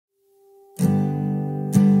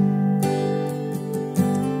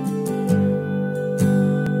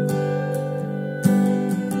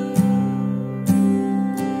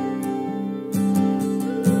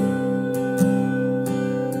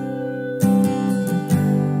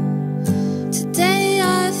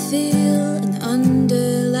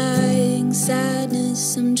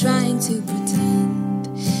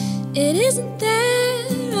it isn't there.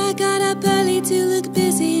 I got up early to look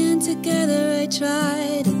busy, and together I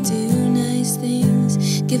try to do nice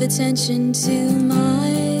things, give attention to my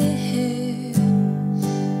hair.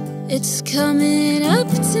 It's coming up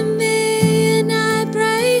to me, and I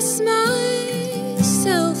brace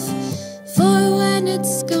myself for when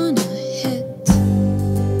it's gonna hit.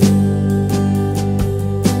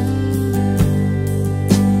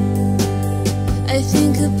 I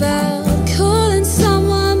think about calling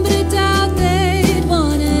someone, but I doubt they'd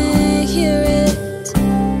wanna hear it.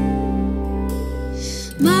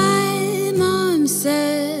 My mom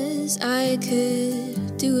says I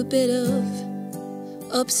could do a bit of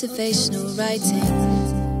observational writing,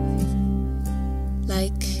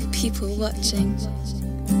 like people watching,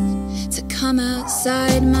 to come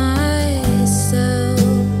outside myself.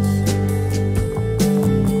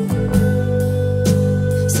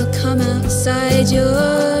 So come outside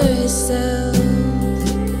yourself.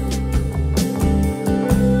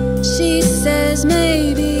 She says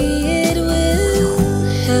maybe it will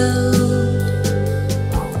help.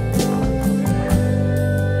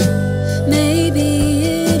 Maybe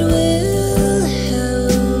it will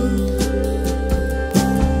help.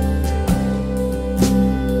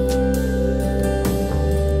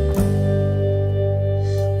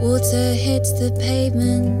 Water hits the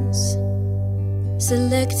pavements.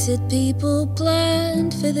 Selected people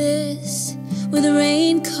planned for this, with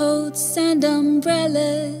raincoats and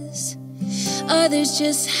umbrellas. Others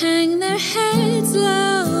just hang their heads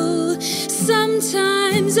low.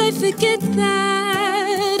 Sometimes I forget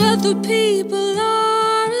that other people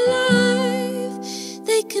are alive.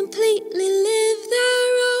 They completely live their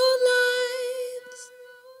own lives.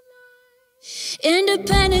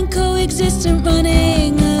 Independent, coexistent, running